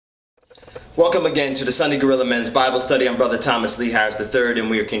Welcome again to the Sunday Gorilla Men's Bible Study. I'm Brother Thomas Lee Harris III, and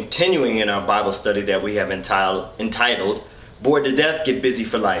we are continuing in our Bible study that we have entitled Bored to Death, Get Busy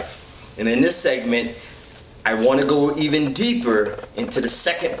for Life. And in this segment, I want to go even deeper into the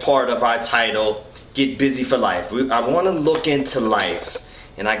second part of our title, Get Busy for Life. I want to look into life,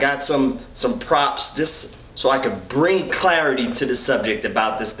 and I got some props just so I could bring clarity to the subject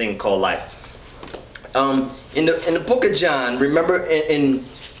about this thing called life. In the book of John, remember in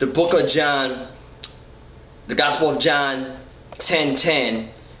the book of John, the Gospel of John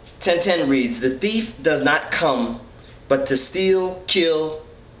 10:10 reads, "The thief does not come but to steal, kill,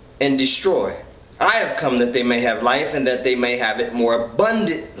 and destroy. I have come that they may have life and that they may have it more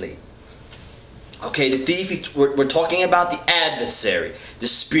abundantly." Okay, the thief, we're talking about the adversary, the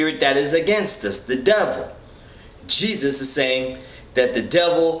spirit that is against us, the devil. Jesus is saying that the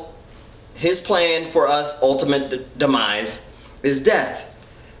devil, his plan for us, ultimate demise, is death.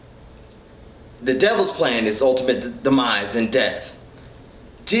 The devil's plan is ultimate demise and death.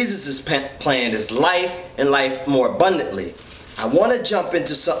 Jesus' plan is life and life more abundantly. I want to jump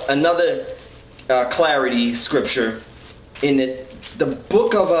into another clarity scripture in the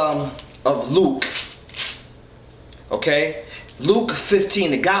book of Luke. Okay? Luke 15,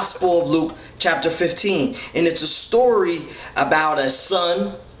 the Gospel of Luke chapter 15. And it's a story about a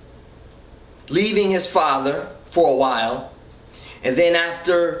son leaving his father for a while, and then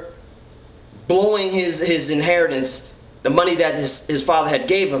after blowing his inheritance, the money that his father had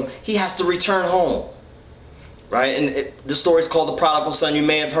gave him, he has to return home, right? And the story is called The Prodigal Son. You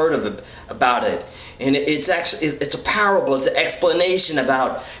may have heard about it. And it's a parable. It's an explanation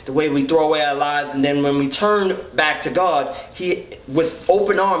about the way we throw away our lives, and then when we turn back to God, he, with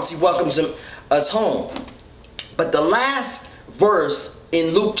open arms, he welcomes us home. But the last verse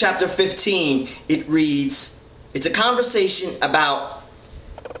in Luke chapter 15, it reads, it's a conversation about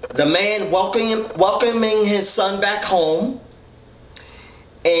the man welcoming his son back home,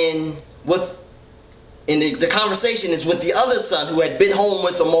 and the conversation is with the other son who had been home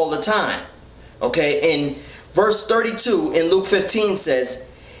with him all the time. Okay, and verse 32 in Luke 15 says,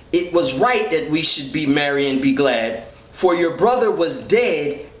 "It was right that we should be merry and be glad, for your brother was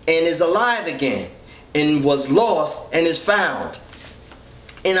dead and is alive again, and was lost and is found."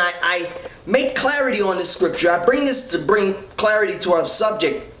 And I make clarity on this scripture. I bring this to bring clarity to our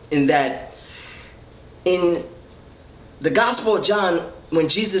subject, in that in the Gospel of John, when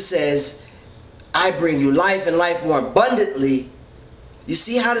Jesus says, "I bring you life and life more abundantly," you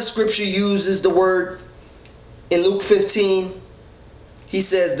see how the scripture uses the word in Luke 15? He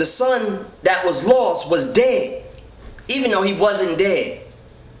says the son that was lost was dead, even though he wasn't dead.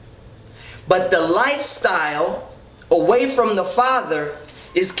 But the lifestyle away from the Father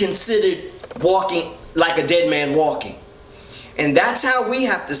is considered walking like a dead man walking. And that's how we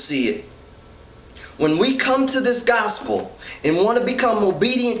have to see it. When we come to this gospel and want to become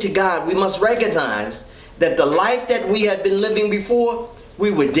obedient to God, we must recognize that the life that we had been living before,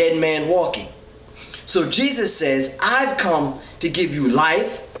 we were dead man walking. So Jesus says, "I've come to give you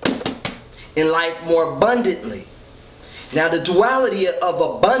life and life more abundantly." Now the duality of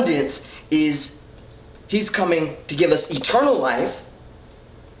abundance is he's coming to give us eternal life,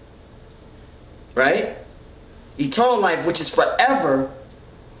 right? Eternal life, which is forever,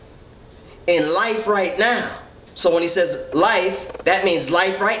 and life right now. So when he says life, that means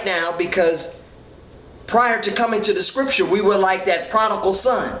life right now, because prior to coming to the scripture, we were like that prodigal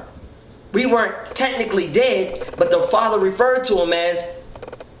son. We weren't technically dead, but the father referred to him as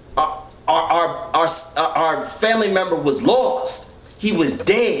our family member was lost. He was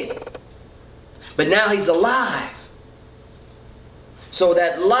dead, but now he's alive. So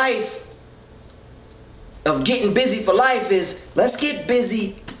that life of getting busy for life is, let's get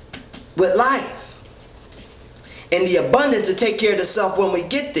busy with life and the abundance to take care of the self when we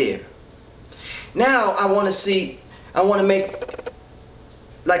get there. Now I want to make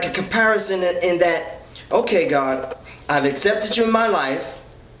like a comparison in that, okay, God, I've accepted you in my life,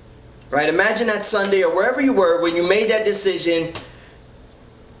 right? Imagine that Sunday or wherever you were when you made that decision.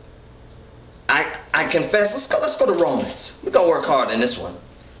 I confess. Let's go to Romans. We're gonna work hard in this one.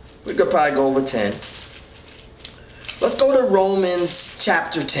 We could probably go over 10. Let's go to Romans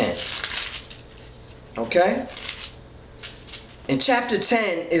chapter 10. Okay? In chapter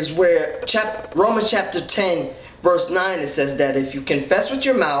 10 is where Romans chapter 10 verse 9, it says that if you confess with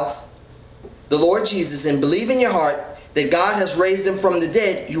your mouth the Lord Jesus and believe in your heart that God has raised him from the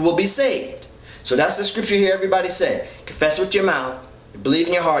dead, you will be saved. So that's the scripture here. Everybody say, confess with your mouth, believe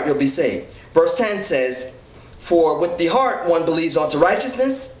in your heart, you'll be saved. Verse 10 says, "For with the heart one believes unto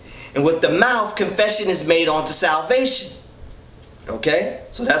righteousness, and with the mouth confession is made unto salvation." Okay?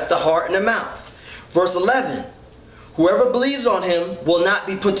 So that's the heart and the mouth. Verse 11. Whoever believes on him will not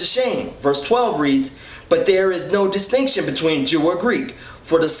be put to shame. Verse 12 reads, but there is no distinction between Jew or Greek,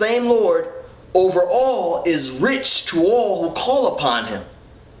 for the same Lord over all is rich to all who call upon him.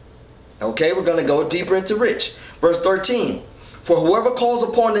 Okay, we're going to go deeper into rich. Verse 13. For whoever calls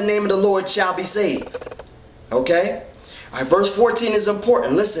upon the name of the Lord shall be saved. Okay? All right, verse 14 is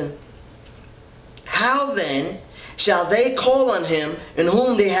important. Listen. How then shall they call on him in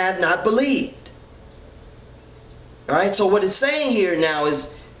whom they have not believed? All right, so what it's saying here now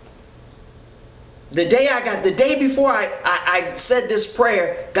is the day before I said this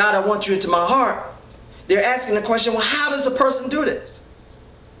prayer, God, I want you into my heart, they're asking the question, well, how does a person do this?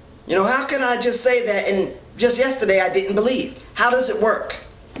 You know, how can I just say that and just yesterday I didn't believe? How does it work?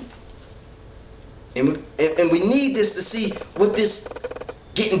 And we need this to see what this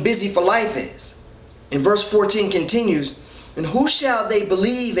getting busy for life is. And verse 14 continues, and who shall they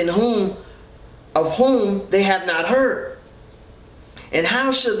believe in whom of whom they have not heard? And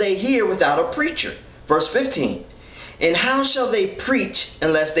how shall they hear without a preacher? Verse 15. And how shall they preach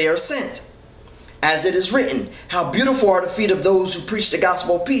unless they are sent? As it is written, how beautiful are the feet of those who preach the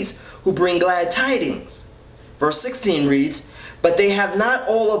gospel of peace, who bring glad tidings. Verse 16 reads, but they have not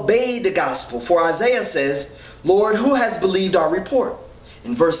all obeyed the gospel. For Isaiah says, Lord, who has believed our report?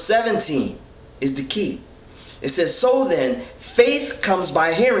 And verse 17 is the key. It says, so then, faith comes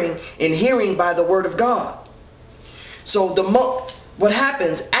by hearing, and hearing by the word of God. So what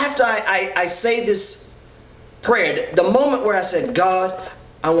happens after I say this prayer, the moment where I said, God,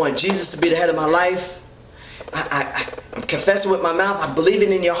 I want Jesus to be the head of my life. I'm confessing with my mouth. I'm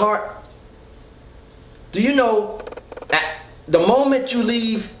believing in your heart. Do you know that the moment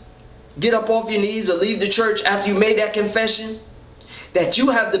you get up off your knees or leave the church after you made that confession, that you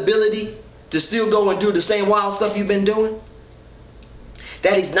have the ability to still go and do the same wild stuff you've been doing?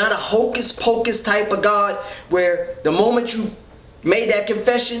 That he's not a hocus pocus type of God where the moment you made that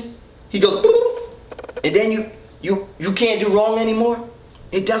confession, he goes, and then you can't do wrong anymore?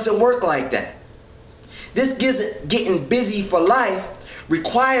 It doesn't work like that. This getting busy for life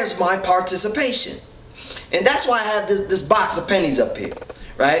requires my participation. And that's why I have this box of pennies up here,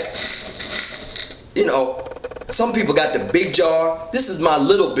 right? You know, some people got the big jar. This is my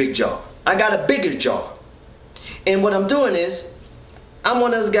little big jar. I got a bigger jar. And what I'm doing is, I'm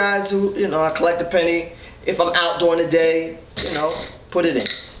one of those guys who, you know, I collect a penny. If I'm out during the day, you know, put it in.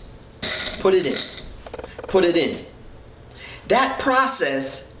 Put it in. Put it in. That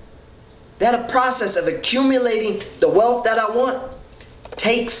process of accumulating the wealth that I want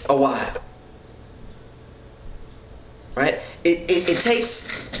takes a while. Right? It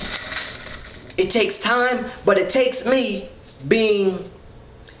takes time, but it takes me being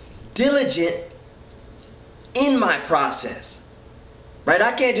diligent in my process. Right?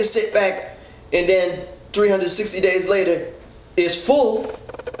 I can't just sit back and then 360 days later it's full.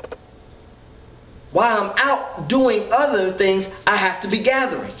 While I'm out doing other things, I have to be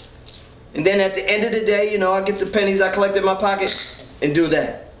gathering. And then at the end of the day, you know, I get the pennies I collect in my pocket and do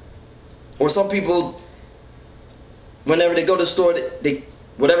that. Or some people, whenever they go to the store, they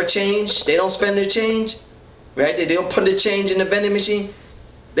whatever change, they don't spend their change, right? They don't put the change in the vending machine.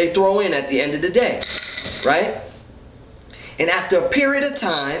 They throw in at the end of the day, right? And after a period of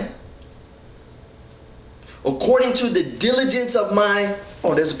time, according to the diligence of my,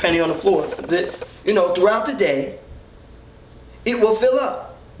 oh, there's a penny on the floor, you know, throughout the day, it will fill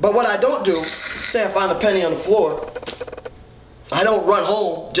up. But what I don't do, say I find a penny on the floor, I don't run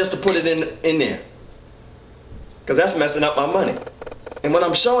home just to put it in there. Because that's messing up my money. And what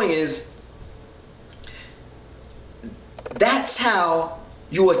I'm showing is, that's how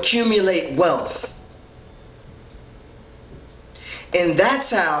you accumulate wealth. And that's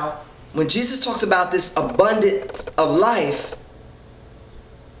how, when Jesus talks about this abundance of life,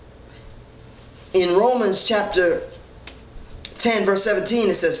 in Romans chapter 10 verse 17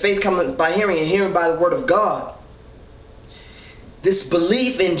 it says, faith comes by hearing and hearing by the word of God. This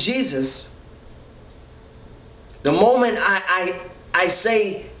belief in Jesus, the moment I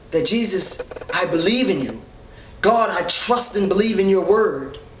say that Jesus, I believe in you. God, I trust and believe in your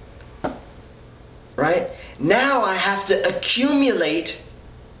word. Right? Now I have to accumulate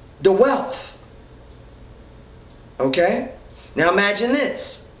the wealth. Okay? Now imagine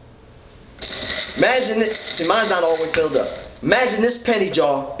this. Imagine this. See, mine's not all the way filled up. Imagine this penny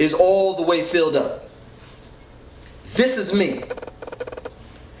jar is all the way filled up. This is me.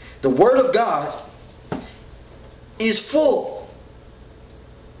 The word of God is full.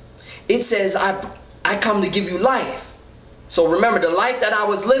 It says, I come to give you life. So remember, the life that I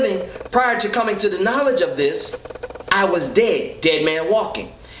was living prior to coming to the knowledge of this, I I was dead, dead man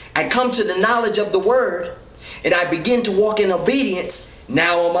walking. I come to the knowledge of the word, and I begin to walk in obedience.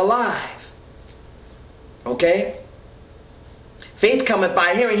 Now I'm alive. Okay? Faith cometh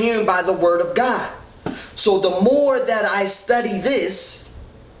by hearing, hearing by the word of God. So the more that I study this,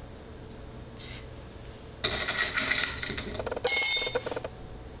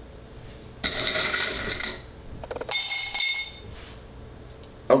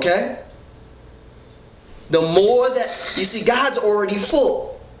 okay, the more that, you see, God's already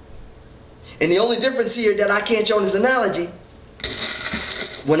full. And the only difference here that I can't show in this analogy,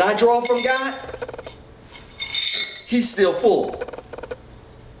 when I draw from God, He's still full.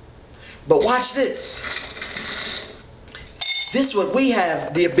 But watch this. This is what we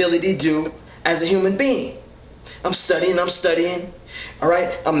have the ability to do as a human being. I'm studying. All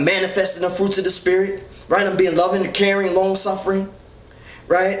right? I'm manifesting the fruits of the Spirit. Right? I'm being loving, caring, long-suffering.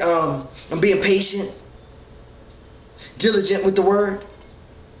 Right? I'm being patient, diligent with the word.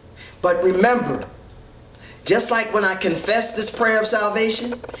 But remember, just like when I confess this prayer of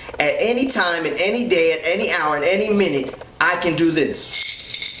salvation, at any time, in any day, at any hour, in any minute, I can do this.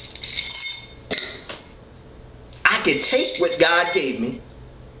 I can take what God gave me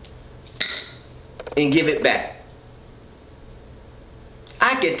and give it back.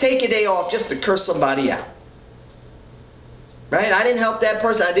 I can take a day off just to curse somebody out. Right? I didn't help that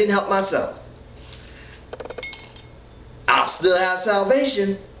person. I didn't help myself. I'll still have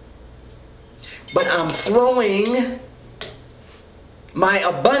salvation. But I'm throwing my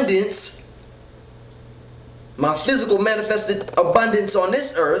abundance, my physical manifested abundance on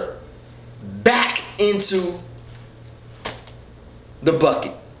this earth, back into the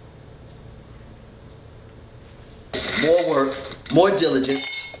bucket. More work, more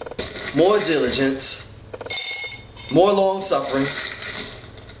diligence, more long suffering,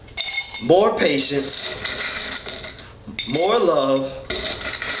 more patience, more love,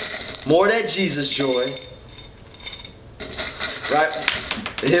 more that Jesus joy. Right?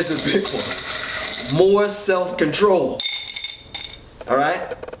 Here's a big one. More self-control. All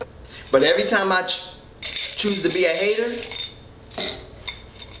right? But every time I choose to be a hater,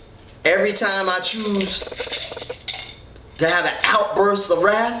 every time I choose to have an outburst of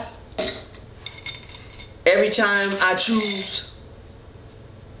wrath, every time I choose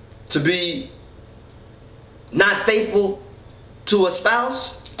to be not faithful to a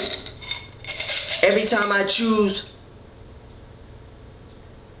spouse, every time I choose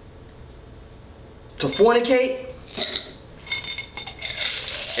to fornicate,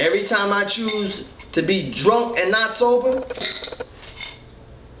 every time I choose to be drunk and not sober,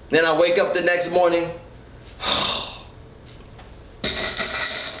 then I wake up the next morning.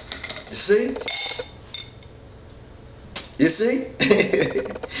 You see? You see?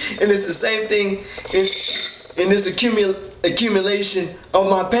 And it's the same thing in this accumulation of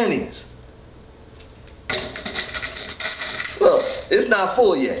my pennies. Look, it's not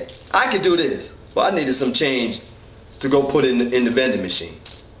full yet. I could do this, but I needed some change to go put in the vending machine.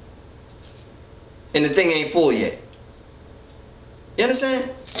 And the thing ain't full yet. You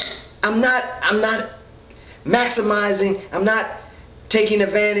understand? I'm not maximizing, I'm not taking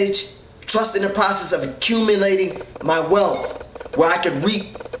advantage, trusting the process of accumulating my wealth where I can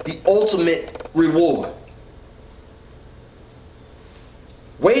reap the ultimate reward.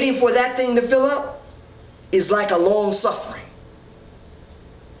 Waiting for that thing to fill up is like a long suffering.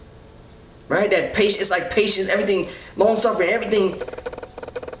 Right? That patience, it's like patience, everything, long suffering, everything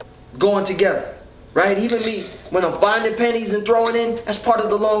going together. Right? Even me, when I'm finding pennies and throwing in, that's part of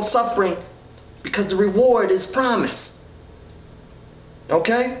the long suffering because the reward is promised.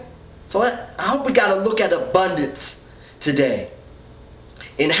 Okay? So I hope we got to look at abundance today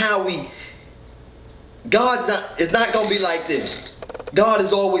and how it's not going to be like this. God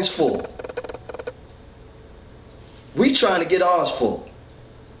is always full. We trying to get ours full.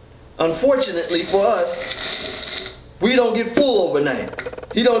 Unfortunately for us, we don't get full overnight.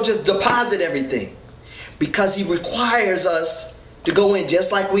 He don't just deposit everything because He requires us to go in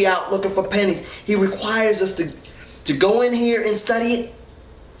just like we out looking for pennies. He requires us to go in here and study it.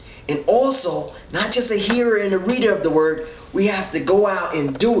 And also, not just a hearer and a reader of the word, we have to go out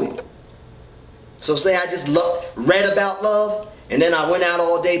and do it. So say I just read about love, and then I went out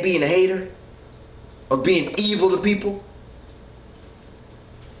all day being a hater, or being evil to people.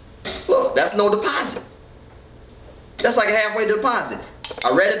 Look, that's no deposit. That's like a halfway deposit.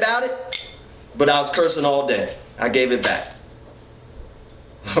 I read about it, but I was cursing all day. I gave it back.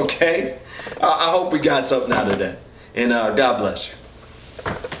 Okay? I hope we got something out of that. And God bless you.